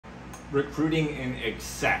recruiting in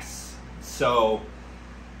excess. So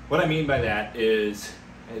what I mean by that is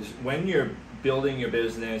when you're building your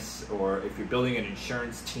business, or if you're building an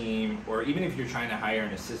insurance team, or even if you're trying to hire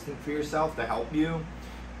an assistant for yourself to help you,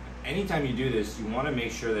 anytime you do this, you want to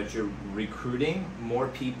make sure that you're recruiting more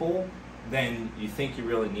people than you think you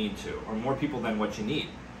really need to, or more people than what you need.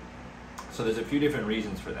 So there's a few different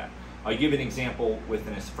reasons for that. I'll give an example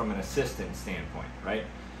from an assistant standpoint, right?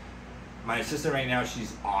 My assistant right now,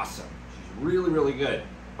 she's awesome. She's really, really good.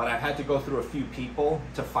 But I've had to go through a few people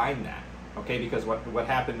to find that, okay? Because what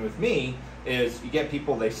happened with me is you get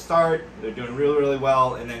people, they start, they're doing really, really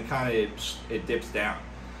well, and then kind of it dips down.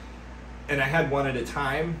 And I had one at a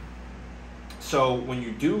time. So when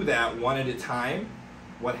you do that one at a time,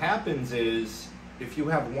 what happens is if you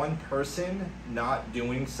have one person not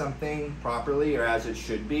doing something properly or as it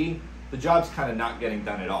should be, the job's kind of not getting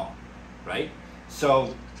done at all, right?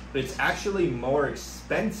 So it's actually more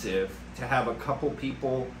expensive to have a couple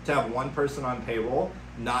people, to have one person on payroll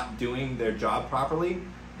not doing their job properly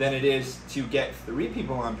than it is to get 3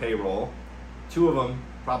 people on payroll. 2 of them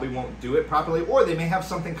probably won't do it properly, or they may have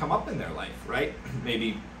something come up in their life, right?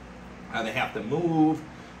 Maybe they have to move,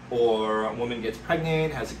 or a woman gets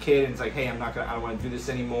pregnant, has a kid, and it's like, hey, I don't want to do this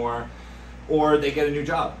anymore, or they get a new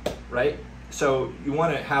job, right? So you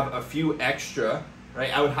want to have a few extra,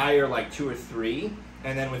 right? I would hire like 2 or 3,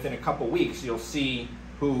 and then within a couple weeks, you'll see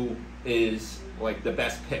who is like the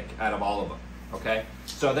best pick out of all of them, okay?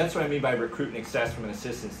 So that's what I mean by recruit in excess from an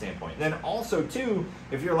assistant standpoint. Then also too,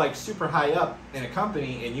 if you're like super high up in a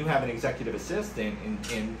company and you have an executive assistant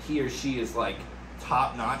and he or she is like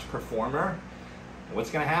top-notch performer, what's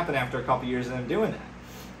gonna happen after a couple years of them doing that?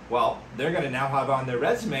 Well, they're gonna now have on their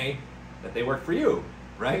resume that they work for you,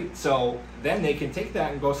 right? So then they can take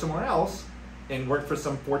that and go somewhere else and work for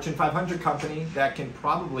some Fortune 500 company that can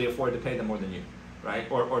probably afford to pay them more than you, right?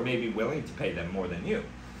 Or maybe willing to pay them more than you.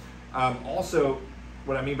 Also,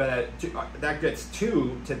 what I mean by that, that gets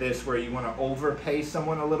to this where you want to overpay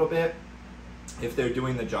someone a little bit if they're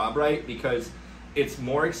doing the job right, because it's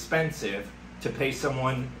more expensive to pay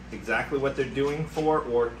someone exactly what they're doing for,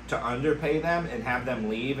 or to underpay them and have them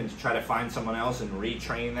leave and to try to find someone else and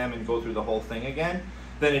retrain them and go through the whole thing again,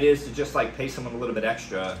 than it is to just like pay someone a little bit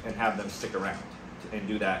extra and have them stick around and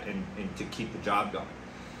do that and to keep the job going.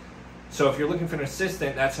 So if you're looking for an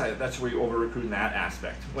assistant, that's where you over-recruit in that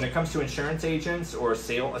aspect. When it comes to insurance agents or a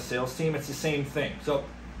sales team, it's the same thing. So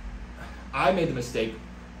I made the mistake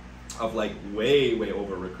of like way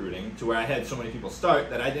over-recruiting to where I had so many people start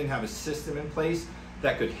that I didn't have a system in place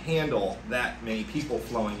that could handle that many people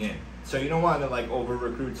flowing in. So you don't want to like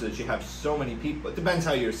over-recruit so that you have so many people. It depends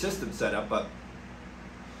how your system's set up, but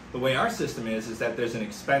the way our system is that there's an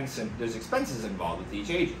expense and there's expenses involved with each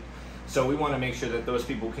agent. So we want to make sure that those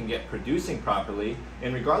people can get producing properly,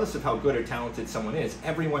 and regardless of how good or talented someone is,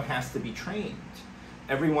 everyone has to be trained.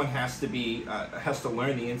 Everyone has to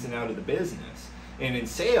learn the ins and outs of the business. And in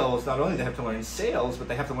sales, not only do they have to learn sales, but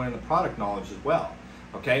they have to learn the product knowledge as well.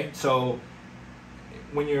 Okay, so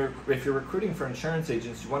if you're recruiting for insurance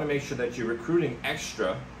agents, you want to make sure that you're recruiting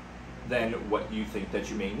extra than what you think that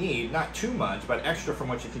you may need. Not too much, but extra from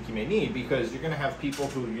what you think you may need, because you're going to have people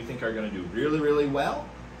who you think are going to do really, really well.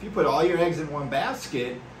 If you put all your eggs in one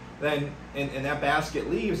basket, then and that basket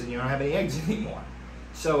leaves and you don't have any eggs anymore.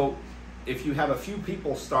 So if you have a few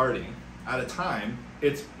people starting at a time,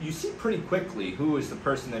 you see pretty quickly who is the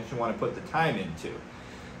person that you want to put the time into.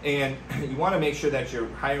 And you want to make sure that you're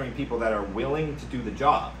hiring people that are willing to do the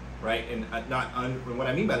job, right? And what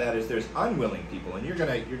I mean by that is there's unwilling people, and you're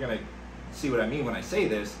gonna see what I mean when I say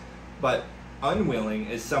this. But unwilling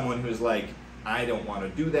is someone who's like, I don't want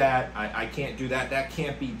to do that, I can't do that, that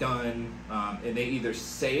can't be done, and they either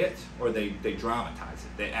say it or they dramatize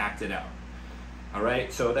it, they act it out. All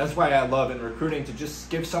right, so that's why I love in recruiting to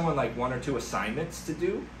just give someone like 1 or 2 assignments to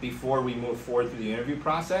do before we move forward through the interview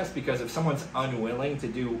process, because if someone's unwilling to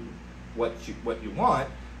do what you want,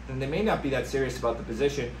 then they may not be that serious about the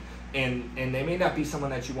position, and they may not be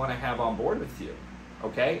someone that you want to have on board with you.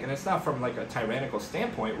 Okay, and it's not from like a tyrannical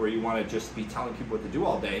standpoint where you want to just be telling people what to do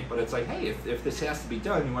all day, but it's like, hey, if this has to be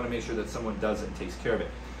done, you want to make sure that someone does it and takes care of it.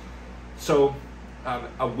 So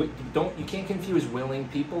you can't confuse willing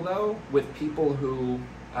people though with people who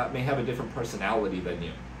may have a different personality than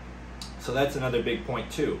you. So that's another big point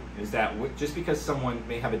too, is that just because someone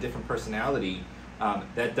may have a different personality,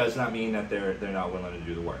 that does not mean that they're not willing to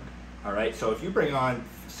do the work. All right, so if you bring on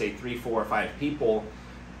say 3, 4, or 5 people,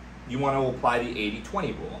 you want to apply the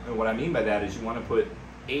 80-20 rule. And what I mean by that is you want to put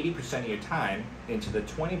 80% of your time into the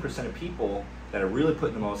 20% of people that are really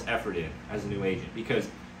putting the most effort in as a new agent. Because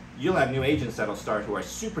you'll have new agents that'll start who are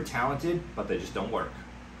super talented, but they just don't work.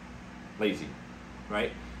 lazy,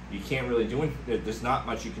 right? You can't really do it. There's not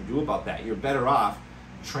much you can do about that. You're better off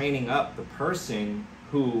training up the person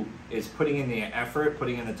who is putting in the effort,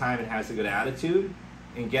 putting in the time, and has a good attitude,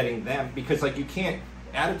 and getting them, because like you can't,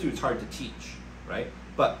 attitude's hard to teach, right?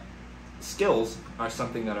 But skills are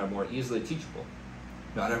something that are more easily teachable.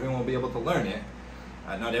 Not everyone will be able to learn it.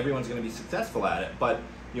 Not everyone's going to be successful at it, but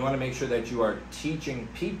you want to make sure that you are teaching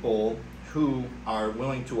people who are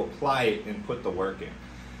willing to apply it and put the work in.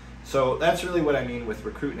 So that's really what I mean with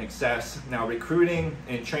recruit and access. Now, recruiting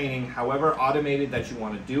and training, however automated that you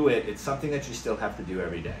want to do it, it's something that you still have to do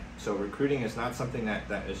every day. So recruiting is not something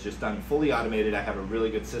that is just done fully automated. I have a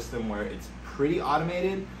really good system where it's pretty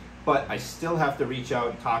automated, but I still have to reach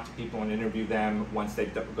out and talk to people and interview them once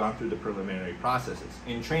they've gone through the preliminary processes.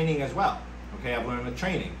 In training as well, okay, I've learned with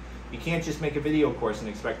training. You can't just make a video course and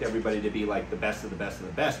expect everybody to be like the best of the best of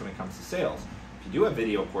the best when it comes to sales. If you do have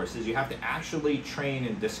video courses, you have to actually train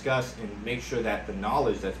and discuss and make sure that the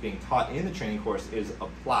knowledge that's being taught in the training course is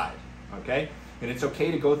applied, okay? And it's okay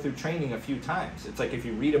to go through training a few times. It's like if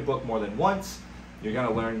you read a book more than once, you're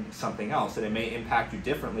gonna learn something else, and it may impact you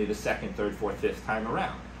differently the second, third, fourth, fifth time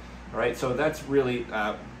around, all right? So that's really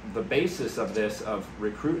the basis of this, of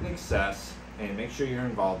recruit and access, and make sure you're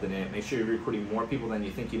involved in it. Make sure you're recruiting more people than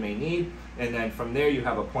you think you may need. And then from there, you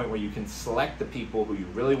have a point where you can select the people who you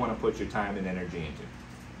really want to put your time and energy into.